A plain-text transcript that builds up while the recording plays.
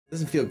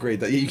Doesn't feel great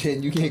that you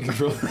can't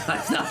control.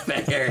 That's not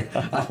fair.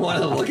 I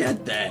want to look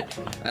at that.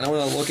 I don't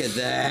want to look at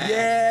that.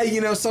 Yeah, you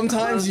know,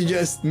 sometimes you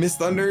just miss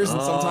thunders and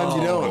sometimes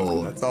you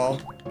don't. That's all.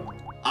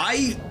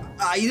 I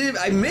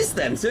missed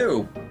them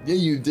too. Yeah,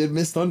 you did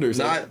miss thunders.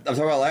 I'm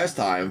talking about last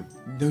time.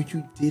 No,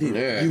 you didn't.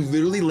 Yeah. You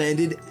literally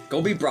landed.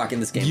 Go beat Brock in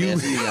this game, man.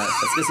 Let's see what you got.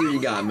 Let's see what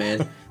you got,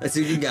 man. Let's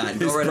see what you got.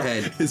 Go right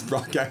ahead. Is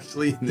Brock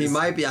actually in this? He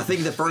might be. I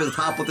think the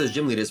top with his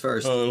gym leaders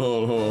first.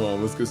 Hold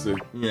on. Let's go see.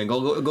 Yeah,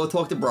 go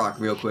talk to Brock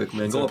real quick,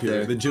 man. Go up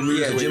there. The gym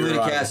leader. Yeah, gym leader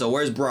castle.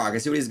 Where's Brock? I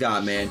see what he's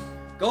got, man.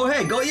 Go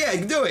ahead. Go. Yeah,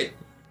 do it.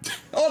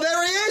 Oh,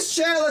 there he is,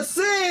 Chad. Let's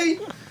see.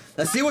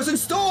 Let's see what's in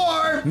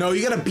store. No,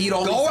 you gotta beat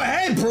all. Go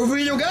ahead. Prove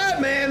what you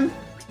got, man.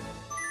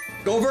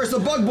 Go versus the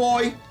bug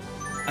boy.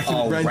 I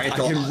can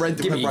rent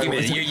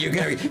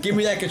the give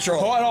me that control.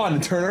 Hold on,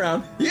 turn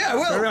around. Yeah, I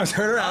will.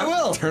 Turn around. I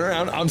will. Turn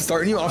around. I'm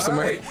starting you off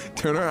somewhere. Right.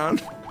 Turn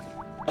around.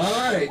 All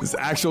right. It's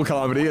actual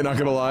comedy, I'm not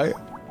gonna lie.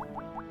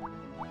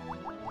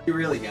 You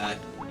really got.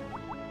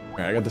 All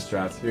right, I got the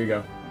strats. Here you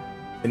go.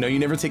 I know you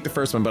never take the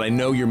first one, but I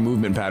know your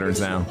movement patterns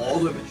now.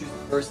 All of it, but choose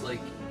the first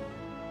like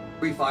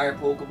free fire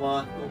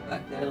Pokemon. Go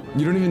back down a little.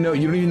 You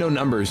don't even know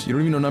numbers. You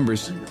don't even know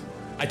numbers.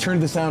 I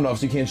turned the sound off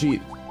so you can't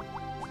cheat.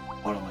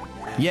 I don't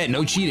like that. Yeah,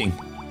 no cheating.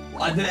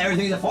 Well, I did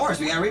everything in the forest.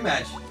 We got a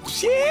rematch.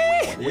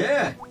 Shit!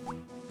 Yeah.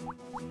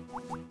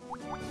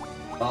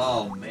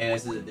 Oh man,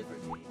 this is a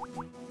different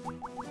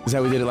game. Is that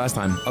how we did it last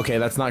time? Okay,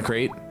 that's not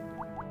great.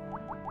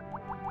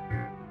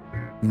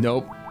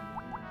 Nope.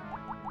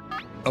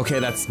 Okay,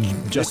 that's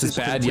just as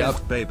bad.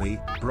 Yep. Baby.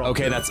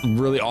 Okay, that's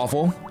really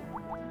awful.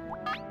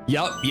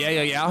 Yup.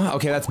 Yeah.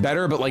 Okay, that's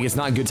better, but like it's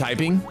not good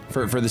typing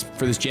for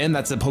this gym.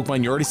 That's a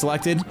Pokemon you already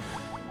selected.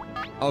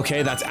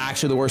 Okay, that's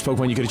actually the worst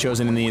Pokemon you could have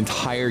chosen in the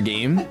entire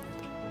game.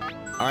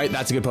 All right,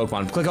 that's a good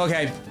Pokemon. Click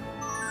OK.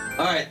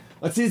 All right.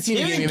 Let's see the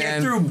team game, man.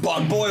 Get through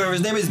Bug Boy, or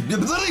his name is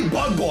literally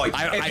Bug Boy.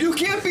 If you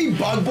can't beat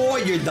Bug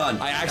Boy, you're done.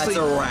 That's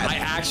a wrap.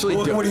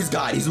 Look at what he's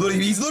got. He's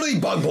literally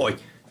Bug Boy.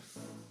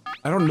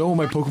 I don't know what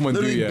my Pokemon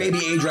do yet. Baby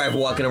A-Drive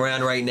walking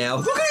around right now.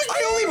 Look at his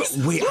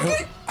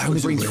I only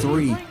bring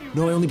 3.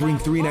 No, I only bring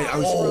 3, and I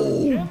was.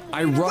 Oh.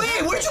 I rough.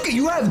 Wait, what did you get?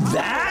 You have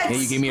that? Yeah,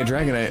 you gave me a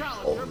Dragonite.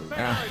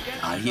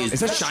 Is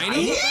that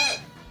shiny?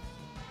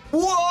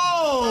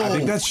 Whoa! I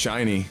think that's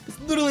shiny. It's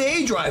literally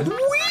A-Drive.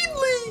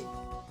 Weedly.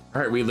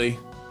 All right, Weedly.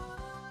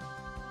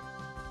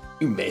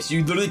 You miss.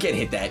 You literally can't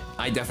hit that.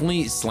 I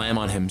definitely slam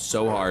on him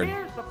so hard.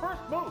 Here's the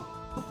first move.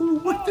 Ooh,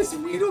 what this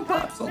Weedle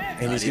pops up?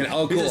 And he's gonna.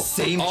 Oh, cool.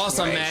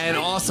 Awesome, man.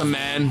 Awesome,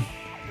 man.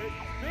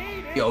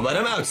 Yo, let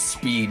him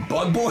outspeed.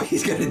 Bug Boy,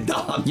 he's gonna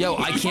dominate. Yo,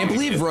 I can't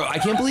believe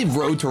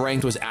Road to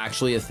Ranked was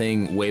actually a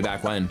thing way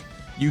back when.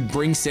 You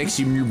bring 6,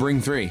 you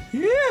bring 3.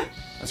 Yeah.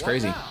 That's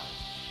crazy.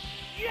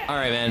 All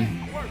right,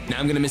 man. Now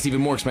I'm gonna miss even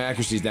more because my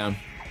accuracy's down.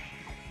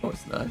 No,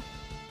 it's not.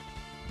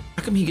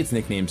 How come he gets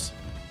nicknames?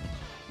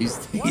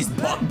 He's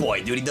Bug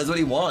Boy, dude. He does what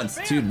he wants.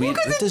 Dude, what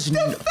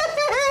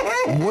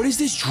is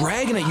this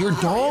Dragonite? You're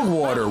dog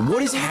water.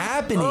 What is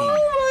happening?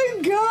 Oh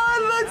my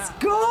god, let's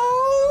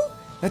go.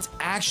 That's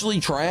actually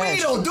trash.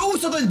 Weedle, do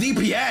something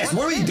DPS.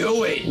 What are we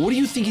doing? What do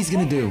you think he's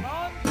gonna do?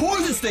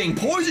 Poison Sting,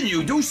 poison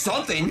you. Do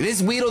something.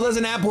 This Weedle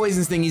doesn't have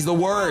Poison Sting. He's the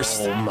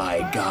worst. Oh my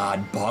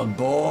god, Bug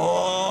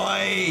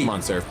Boy. Come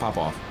on, Surf. Pop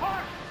off.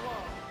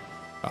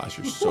 Gosh,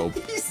 you're so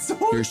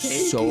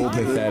so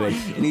pathetic.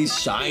 And he's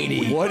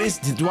shiny. What is?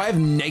 Do I have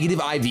negative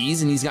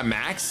IVs and he's got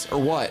max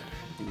or what?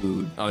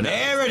 Dude. Oh no.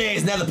 There it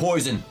is. Now the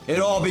poison. It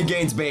all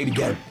begins, baby.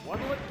 Get him.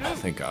 Oh,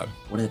 thank God.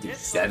 What did it do?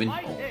 7? Oh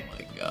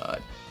my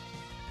god.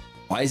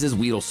 Why is this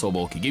Weedle so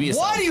bulky? Give me a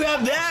Why sub. do you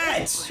have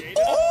that?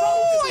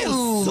 Oh, I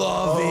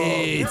love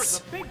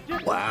it.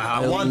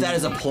 Wow, I want that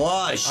as a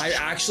plush. I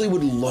actually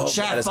would love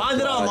that Chat, as a find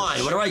it plush.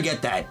 online. Where do I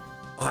get that?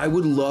 I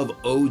would love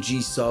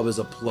OG sub as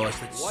a plush.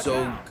 That's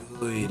so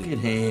good. Look at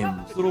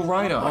him. Little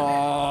Rhino.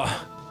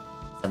 Oh.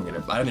 I don't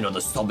even know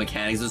the sub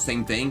mechanics are the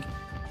same thing.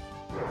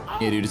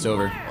 Yeah, dude, it's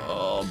over.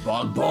 Oh,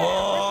 Bug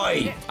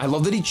Boy. I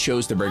love that he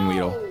chose to bring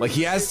Weedle. Like,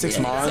 he has 6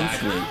 mons,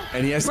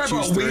 and he has to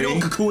choose 3. Weedle,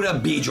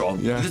 Kakuna,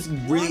 Beedrill. Yeah.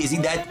 Is he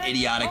that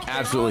idiotic?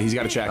 Absolutely, he's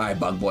got to check. All right,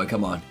 Bug Boy,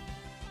 come on.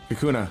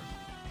 Kakuna.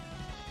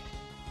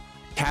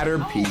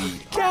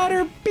 Caterpie.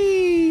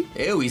 Caterpie.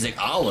 Ew, he's like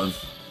olive.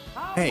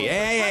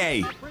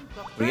 Hey.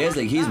 But he has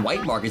like, he's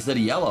white mark instead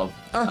of yellow.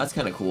 That's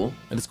kind of cool.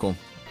 That is cool.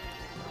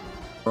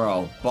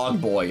 Bro,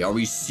 Bug Boy, are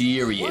we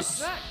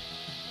serious? It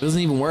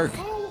doesn't even work.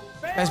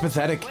 That's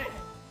pathetic.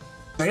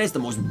 That is the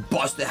most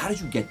busted. How did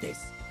you get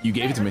this? You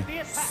gave it to me.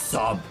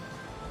 Sub.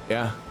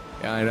 Yeah,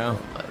 I know.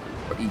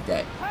 Eat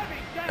that.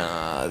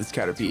 This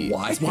Caterpie.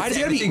 Why does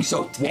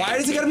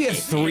it gotta be a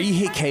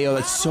 3-hit KO?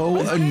 That's so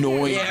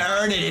annoying.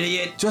 Yeah, earn it,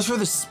 idiot. Just for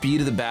the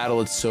speed of the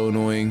battle, it's so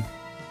annoying.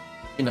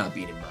 You're not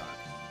beating Brock.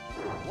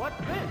 What's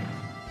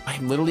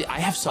this? I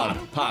have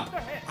sub. Pop.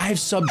 I have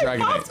sub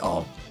Dragonite.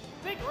 Oh.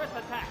 Vigorous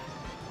attack.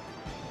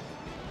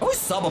 I was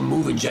sub a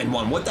move in Gen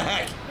 1. What the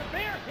heck?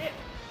 Severe hit.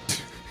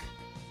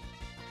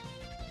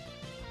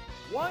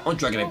 I want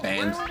Dragonite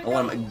banned. I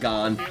want him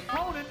gone.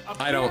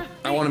 I don't.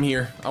 I want him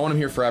here. I want him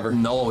here forever.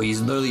 No,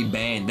 he's literally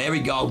banned. There we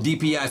go.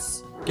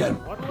 DPS. Get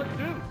him. What will it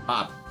do?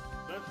 Pop.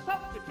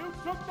 substitute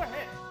took the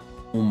hit.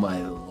 Oh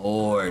my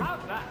lord.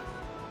 How's that?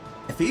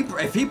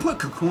 If he put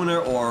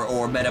Kakuna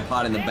or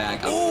Metapod in the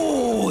back.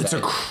 Oh, it's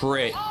a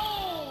crit.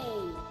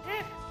 Oh,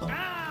 it's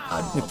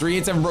down. The 3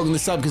 hits haven't broken the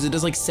sub because it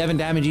does like 7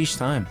 damage each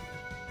time.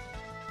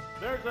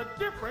 There's a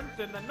difference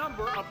in the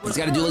number of He's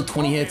got to do like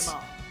 20 hits.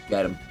 Pokemon.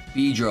 Got him.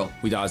 Beedrill.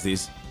 We dodge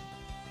these.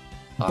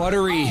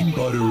 Buttery.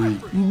 Buttery.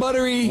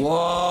 Buttery.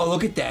 Whoa,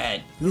 look at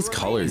that. These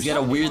colors. He's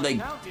got a weird like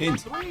Count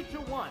is hint.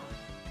 3-1.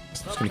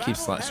 Just gonna keep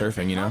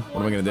surfing, you know?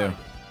 What am I gonna do?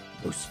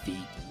 Those feet.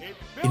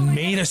 It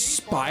made a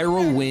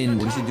spiral wind.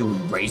 What is he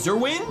doing? Razor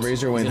wind?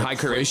 Razor wind, high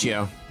crit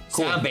ratio.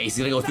 Sound base. He's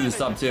gonna go through the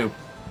sub too.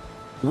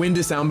 Wind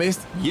is sound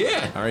based?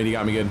 Yeah. All right, you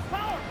got me good.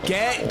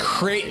 Get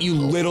crit, you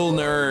little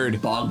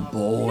nerd. Bug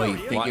boy.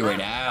 Figure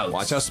it out.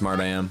 Watch how smart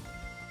I am.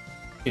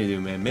 What you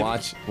do, man? Maybe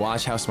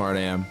Watch how smart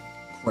I am.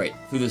 Right.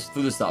 Through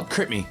the sub.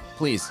 Crit me,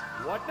 please.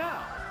 What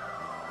now?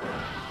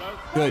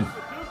 Good.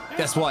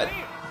 Guess what?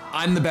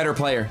 I'm the better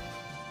player.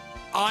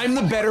 I'm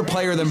the better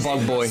player than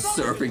Bug Boy.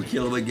 Surf and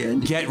kill him again.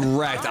 Get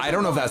wrecked. I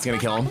don't know if that's gonna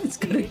kill him. It's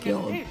gonna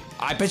kill him.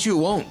 I bet you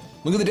it won't.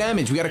 Look at the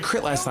damage. We got a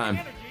crit last time.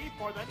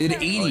 It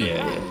did 80. Oh,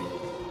 yeah.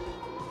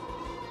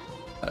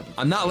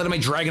 I'm not letting my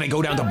Dragonite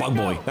go down to Bug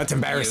Boy. That's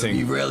embarrassing.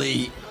 You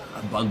really...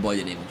 Bug boy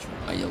didn't even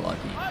try. You're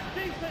lucky.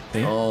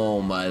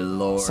 Oh my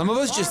lord. Some of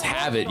us just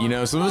have it, you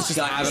know? Some of us just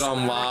have it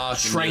on lock.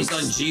 Strength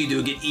on G,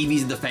 dude. Get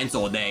EVs in defense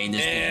all day. And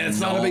just it's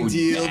not a big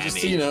deal. Damage.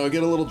 Just, you know,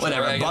 get a little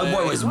whatever. Dragonite. Bug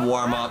boy was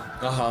warm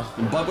up.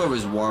 Bug boy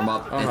was warm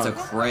up. It's a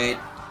crit.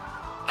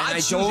 I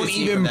don't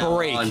even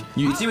break.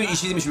 You team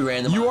should be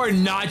random. You are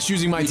not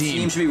choosing my team.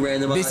 Team should be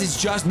randomized. This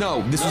is just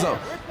This was a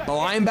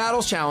blind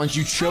battles challenge.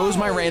 You chose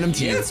my random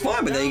team. Yeah, it's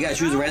fine, but then you gotta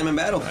choose a random in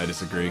battle. I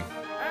disagree.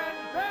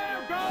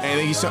 Hey,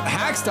 thank you so.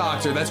 Hacks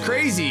Doctor. That's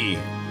crazy.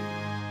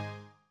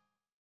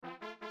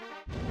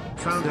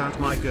 Found out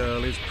my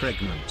girl is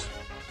pregnant.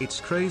 It's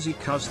crazy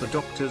cause the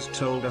doctors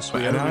told us we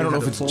And only I don't know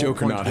had if a it's a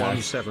joke or not, Hack.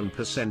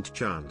 4.17%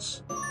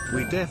 chance.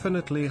 We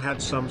definitely had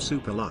some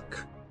super luck.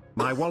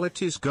 My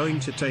wallet is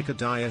going to take a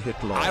dire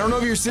hit log. I don't know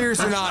if you're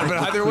serious or not, but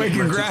either way,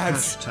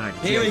 congrats.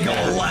 Here we go,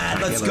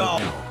 lad. Let's go.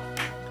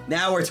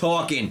 Now we're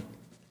talking.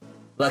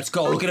 Let's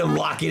go. Look at him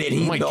locking it.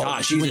 Oh my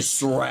gosh, he's a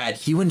shred.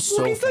 He went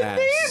so Look at the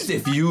fast. names.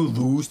 If you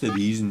lose to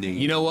these names.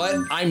 You know what?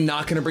 I'm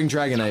not gonna bring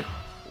Dragonite.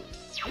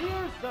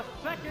 Here's the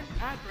second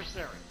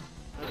adversary.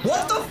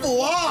 What the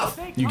fluff?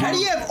 How do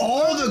you have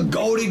all the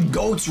goated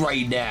goats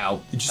right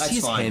now? Did you That's see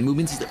his fine. hand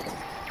movements?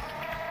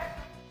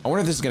 I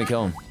wonder if this is gonna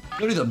kill him.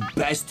 Literally the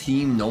best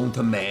team known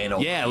to man.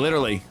 Yeah,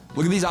 literally.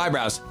 Look at these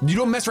eyebrows. You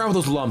don't mess around with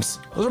those lumps.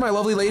 Those are my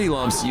lovely lady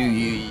lumps.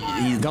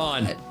 He's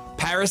Gone.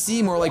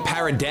 Parasy, more like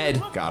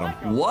para-dead. Got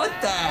him. What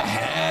the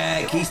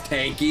heck? He's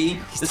tanky.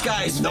 This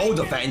guy has no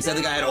defense. The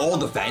other guy had all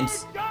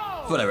defense.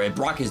 Whatever.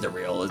 Brock is the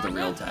real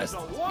test.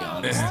 To be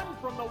honest.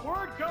 From the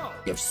word go.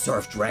 You have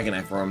Surf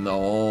Dragonite for him though.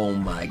 Oh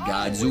my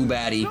God,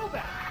 Zubatty.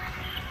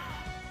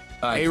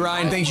 Hey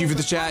Ryan, thank you for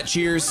the chat.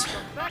 Cheers.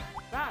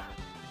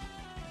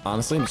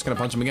 Honestly, I'm just gonna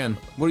punch him again.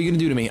 What are you gonna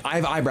do to me? I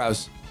have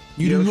eyebrows.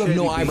 You have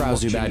no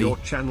eyebrows,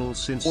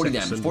 Zubatty. 40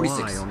 damage,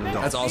 46.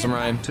 That's awesome,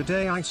 Ryan.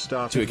 Today I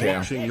started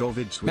watching your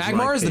vids with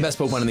Magmar is the best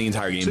Pokemon in the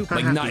entire game.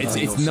 Like,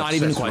 it's not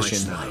even a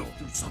question.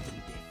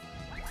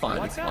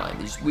 Fine, it's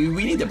fine. We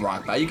need the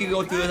Brock back. You can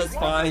go through this. That's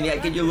fine. Yeah,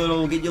 get your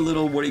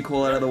little what do you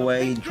call it out of the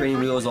way. Training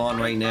wheels on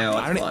right now.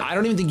 I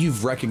don't even think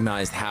you've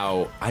recognized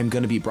how I'm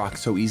gonna beat Brock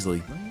so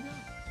easily.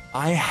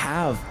 I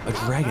have a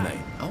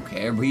Dragonite. I don't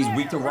care, but he's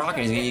weak to rock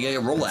and he's gonna get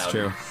a rollout. That's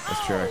true.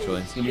 That's true,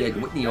 actually. It's gonna be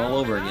like Whitney all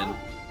over again.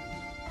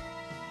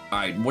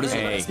 Alright, what is the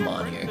next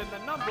mon here?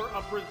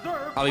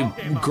 Probably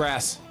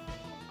grass.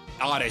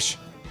 Oddish.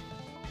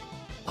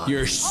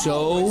 You're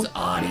so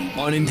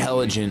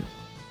unintelligent.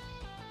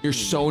 You're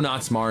so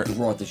not smart. You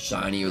brought the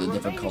shiny or the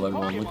different colored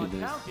one. Look at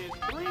this.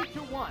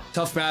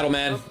 Tough battle,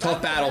 man.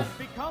 Tough battle.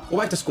 Go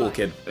back to school,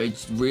 kid.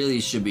 It really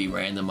should be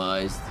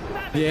randomized.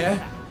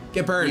 Yeah?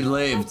 Get burned. He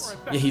lived.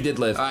 Yeah, he did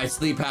live. Alright,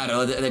 sleep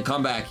pattern, then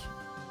come back.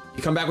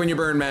 You come back when you're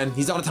burned, man.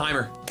 He's on a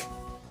timer.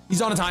 He's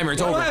on a timer.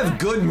 It's over. I don't have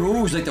good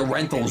moves like the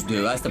rentals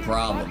do. That's the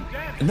problem.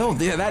 No,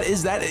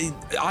 that.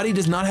 Adi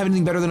does not have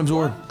anything better than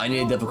Absorb. I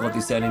need a difficulty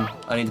setting.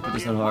 I need to put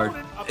this on hard.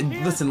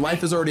 Listen,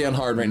 life is already on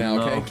hard right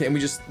now, okay? Can't we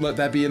just let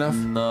that be enough?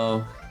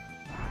 No.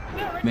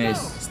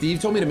 Miss.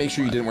 Steve told me to make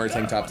sure you didn't wear a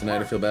tank top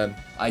tonight. I feel bad.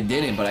 I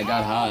didn't, but I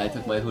got hot. I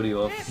took my hoodie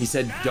off. He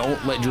said,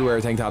 don't let Drew wear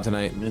a tank top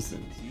tonight.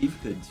 Listen, Steve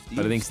could.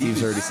 But I think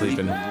Steve's already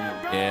sleeping.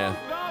 Yeah.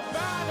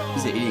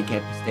 He's an idiot.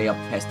 Can't stay up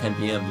past 10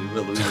 p.m. dude.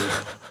 What a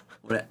loser.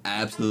 What an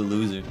absolute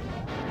loser.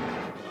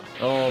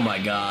 Oh my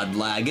God,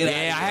 lag. Get I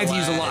had to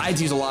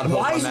use a lot of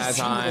Pokemon that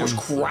time. Why is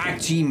this the most crack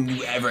team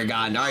you ever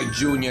gotten? All right,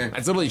 Junior.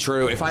 That's literally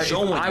true. If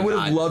I would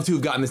have loved to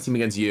have gotten this team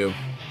against you.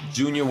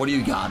 Junior, what do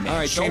you got, man? All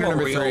right, trainer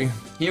number 3.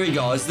 Here we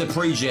go. This is the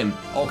pre-gym.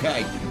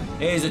 Okay,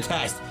 here's a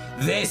test.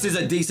 This is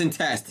a decent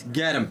test.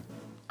 Get him.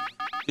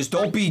 Just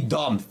don't be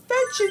dumb.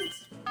 Fetch it.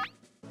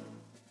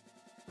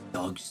 No.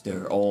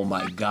 Dugster. Oh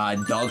my god,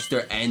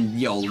 Dugster. And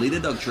yo, lead the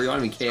Dugtree. I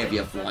don't even care if you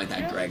have flying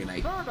type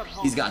Dragonite.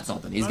 He's got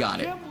something. He's got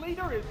it.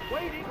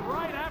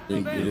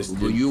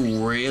 Will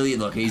you really?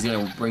 Look, he's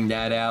gonna bring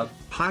that out.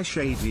 Hi,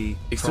 Shady.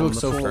 From the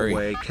so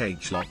four-way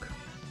cage lock.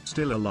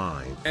 Still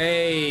alive.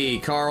 Hey,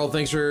 Carl,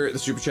 thanks for the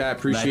super chat.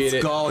 Appreciate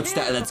it.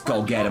 Let's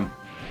go get him.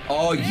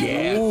 Oh,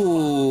 yeah.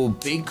 Ooh,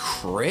 big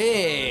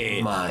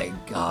crit. My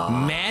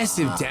god.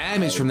 Massive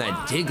damage from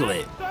that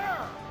Diglett.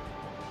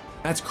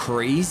 That's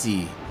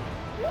crazy.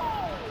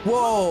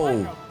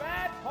 Whoa.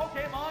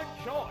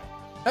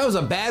 That was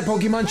a bad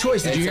Pokemon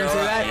choice. Did you hear me say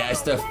that?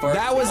 That's the first.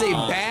 That was a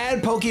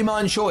bad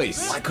Pokemon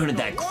choice. Why couldn't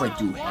that crit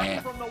do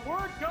half?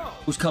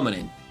 Who's coming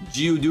in?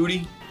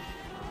 Geoduty?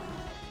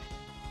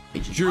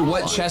 Drew,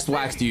 what chest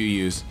wax do you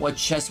use? What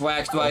chest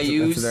wax do I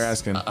use?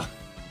 That's what they're asking.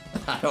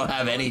 I don't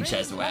have any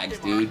chest wax,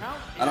 dude.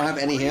 I don't have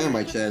any hair in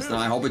my chest, and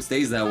I hope it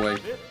stays that way.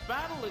 This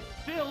battle is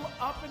still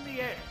up in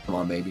the air. Come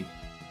on, baby.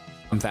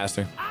 I'm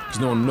faster. Because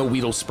no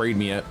Weedle sprayed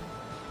me yet.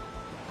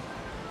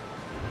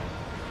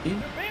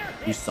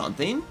 Do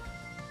something?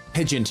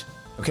 Pigeoned.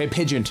 Okay,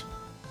 pigeoned.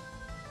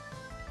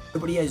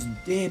 Everybody has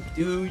dip,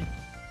 dude.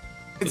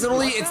 It's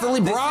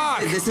only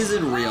Brock. This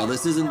isn't real.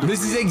 This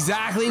is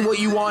exactly what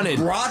you wanted.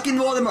 Brock and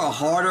Voldemort are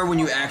harder when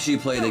you actually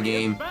play the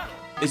game.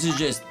 This is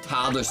just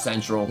Toddler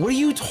Central. What are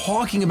you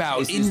talking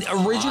about? In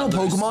original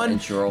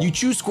Pokemon, you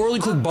choose Squirrel,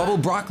 you click Bubble,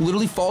 Brock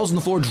literally falls on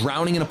the floor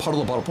drowning in a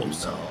puddle of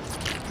Bubbles.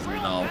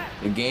 No,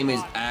 the game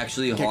is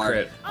actually hard.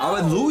 Crit. I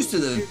would lose to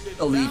the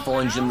Elite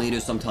Four and Gym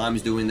Leaders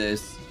sometimes doing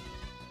this.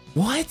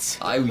 What?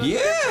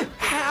 Yeah.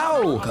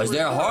 How? Because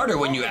they're harder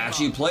when you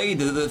actually play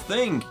the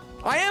thing.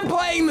 I am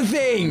playing the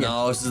thing!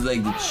 No, this is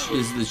like this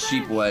is the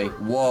cheap way.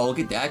 Whoa, look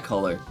at that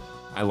color.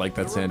 I like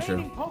that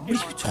Sandshrew. What are you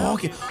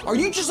talking? Are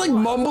you just like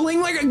mumbling?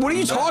 Like, what are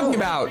you talking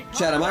about?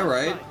 Chad, am I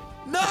right?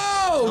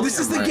 No! This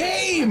is the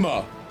game!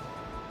 I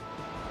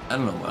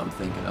don't know what I'm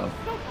thinking of.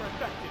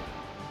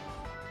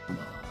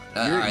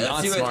 Alright,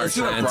 let's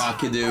see what Brock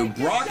can do.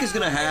 Brock is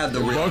gonna have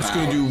the real Brock's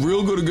power. gonna do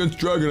real good against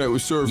Dragonite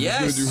with Surf.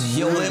 Yes,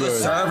 he'll live a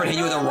Surf and hit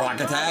you with a rock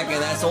attack,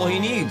 and that's all he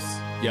needs.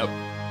 Yep.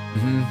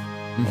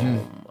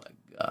 Oh my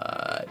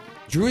god.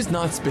 Drew is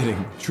not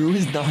spitting. Drew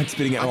is not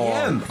spitting at all.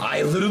 I am.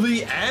 I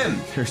literally am.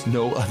 There's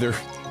no other.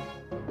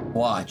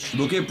 Watch.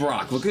 Look at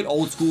Brock. Look at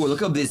old school.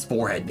 Look at this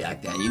forehead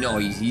back then. You know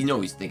he's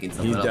thinking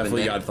something. He's up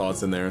definitely in there. got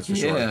thoughts in there. That's for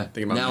sure. Yeah.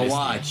 Now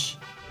watch.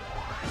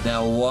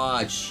 Now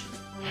watch.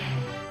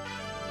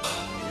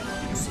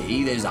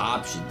 See, there's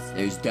options.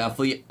 There's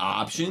definitely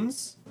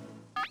options.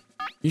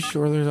 You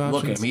sure there's options?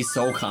 Look at him. He's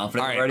so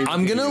confident. All right,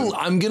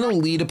 I'm gonna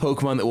lead a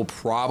Pokemon that will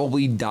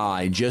probably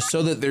die just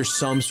so that there's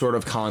some sort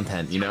of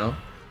content, you know?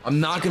 I'm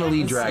not gonna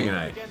lead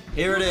Dragonite.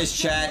 Here it is,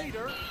 chat.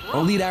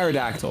 I'll lead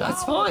Aerodactyl.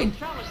 That's fine.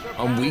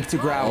 I'm weak to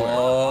Graveler.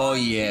 Oh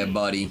yeah,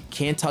 buddy.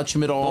 Can't touch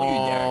him at all. Don't you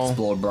dare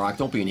explode, Brock.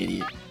 Don't be an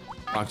idiot.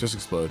 Brock, just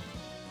explode.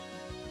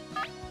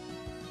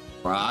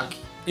 Brock.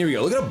 Here we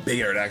go. Look at how big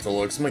Aerodactyl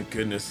looks. My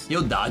goodness.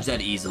 He'll dodge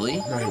that easily.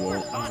 No, he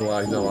won't. He's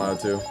not allowed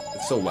to.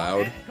 It's so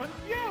loud.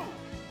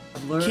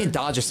 You can't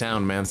dodge a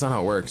sound, man. That's not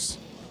how it works.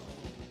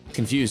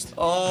 Confused.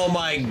 Oh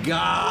my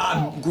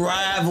god,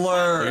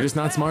 Graveler. You're just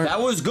not smart.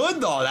 That was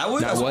good though.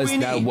 That's what we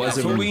need.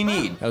 That's what we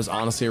need. That was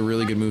honestly a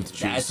really good move to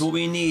choose. That's what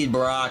we need,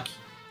 Brock.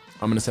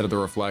 I'm gonna set up the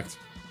Reflect.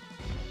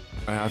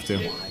 I have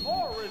to.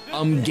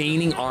 I'm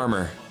gaining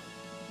armor.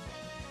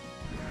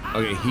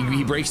 Okay,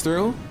 he breaks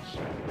through.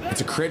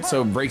 It's a crit,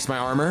 so it breaks my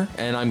armor,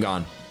 and I'm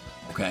gone.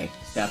 Okay,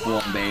 step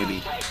one,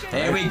 baby.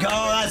 There we go.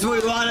 That's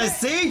what we want to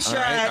see,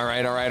 chat. All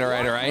right.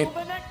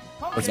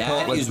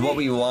 That is what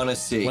we want to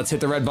see. Let's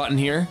hit the red button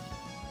here.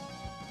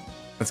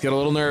 Let's get a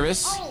little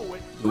nervous.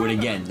 Do it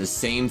again. The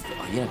same.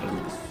 Oh, you're not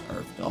gonna lose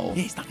Surf, though.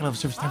 Yeah, he's not gonna have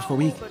Surf times per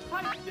week.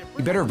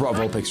 You better have brought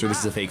Vulpix, or this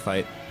is a fake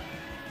fight.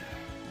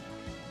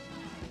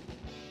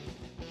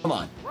 Come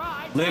on,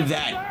 live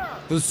that.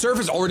 The Surf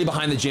is already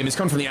behind the gym. It's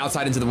coming from the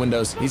outside into the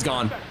windows. He's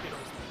gone.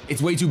 It's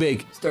way too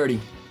big.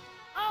 Sturdy.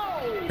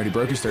 Already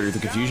broke his Sturdy with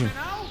the confusion.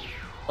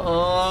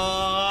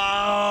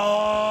 Oh!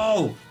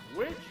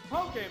 Which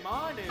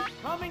Pokemon is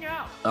coming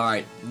out? All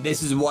right,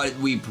 this is what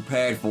we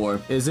prepared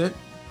for. Is it?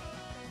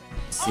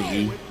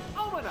 See,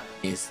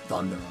 is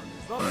Thunder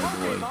on this bad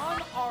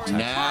boy.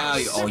 Now,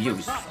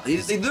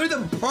 they're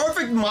the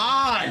perfect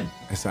mod.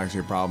 That's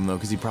actually a problem though,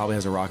 because he probably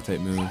has a Rock type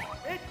move.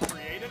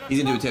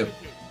 He's gonna do it too.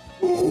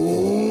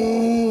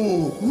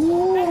 Ooh,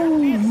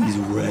 he's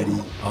ready.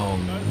 Oh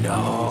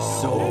no!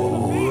 He's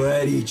so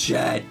ready,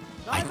 chat.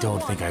 I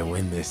don't think I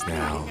win this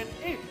now.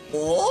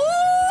 Oh,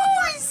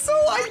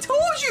 I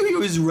told you he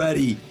was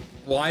ready.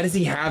 Why does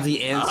he have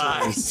the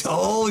answers? I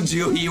told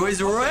you he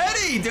was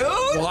ready, dude.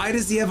 Why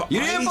does he have? You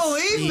didn't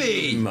believe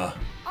me.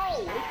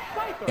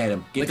 Get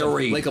him. Get the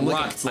read. Like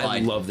Rock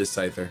slide. I love this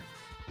Scyther.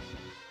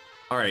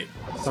 All right,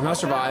 somehow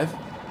survive.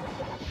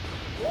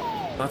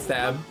 Not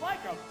stab.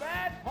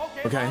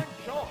 Okay.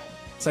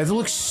 Scyther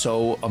looks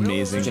so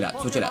amazing. Switch it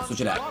out. Switch it out.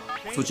 Switch it out.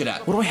 Switch it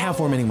out. What do I have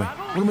for him anyway?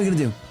 What am I gonna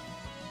do?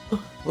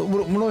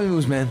 What do I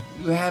moves, man?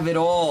 You have it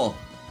all.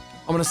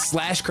 I'm gonna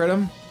slash crit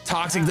him.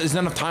 Toxic. There's not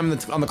enough time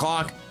on the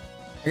clock.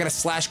 I got a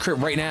slash crit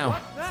right now.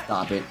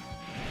 Stop it.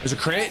 There's a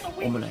crit.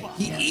 Omanite.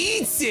 He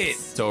eats it.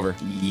 It's over.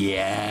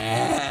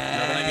 Yes.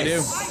 Nothing I can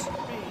do.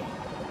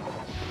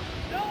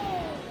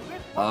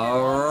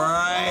 All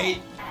right.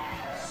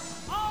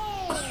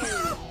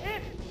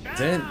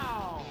 That's it.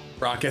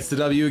 Brock gets the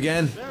W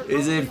again.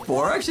 Is it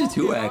 4x or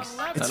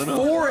 2x? It's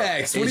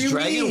 4x. What do you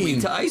Dragon mean?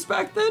 weak to ice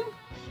back then?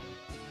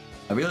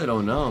 I really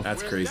don't know.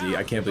 That's crazy.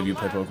 I can't believe you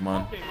play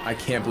Pokemon. I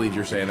can't believe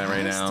you're saying that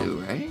right now.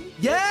 Right?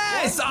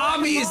 Yes,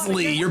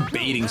 obviously. You're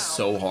baiting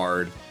so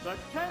hard.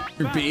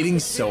 You're baiting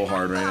so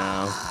hard right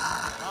now.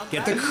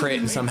 Get the crit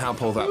and somehow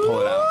pull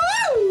it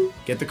out.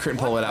 Get the crit and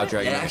pull it out,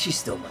 Dragon. It actually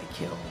still might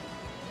kill.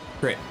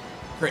 Crit.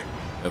 Crit.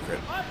 No crit.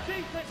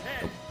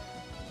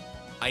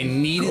 I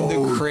needed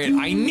the crit.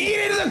 I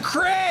needed the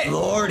crit!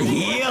 Lord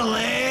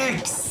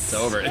Helix! It's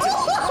over. You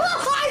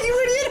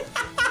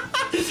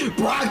idiot!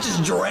 Brock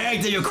just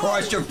dragged it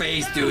across your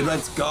face, dude.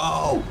 Let's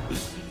go.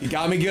 You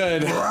got me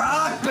good.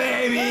 Brock,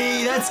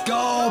 baby! Let's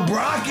go.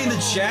 Brock in the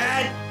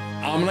chat.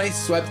 Omanyte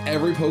swept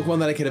every Pokemon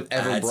that I could have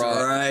ever brought.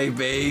 That's right,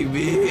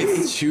 baby.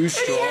 It's too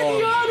strong.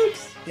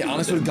 Yeah,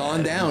 Honest would have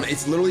gone down.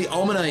 It's literally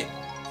Omanyte.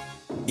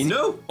 You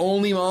knew?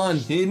 Only Mon.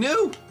 He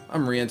knew.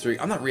 I'm re-entering.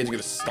 I'm not re-entering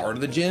at the start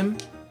of the gym.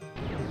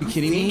 You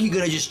kidding me? You're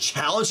gonna just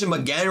challenge him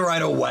again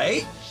right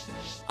away?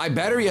 I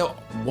better yell.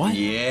 What?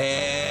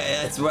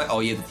 Yeah, that's right.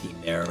 Oh, you have the team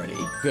there already.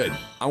 Good.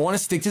 I want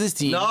to stick to this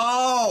team.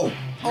 No!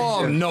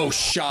 Oh, no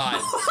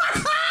shot.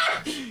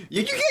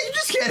 You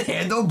just can't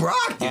handle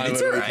Brock, dude.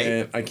 It's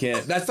alright. I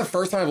can't. That's the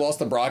first time I've lost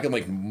to Brock in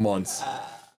like months.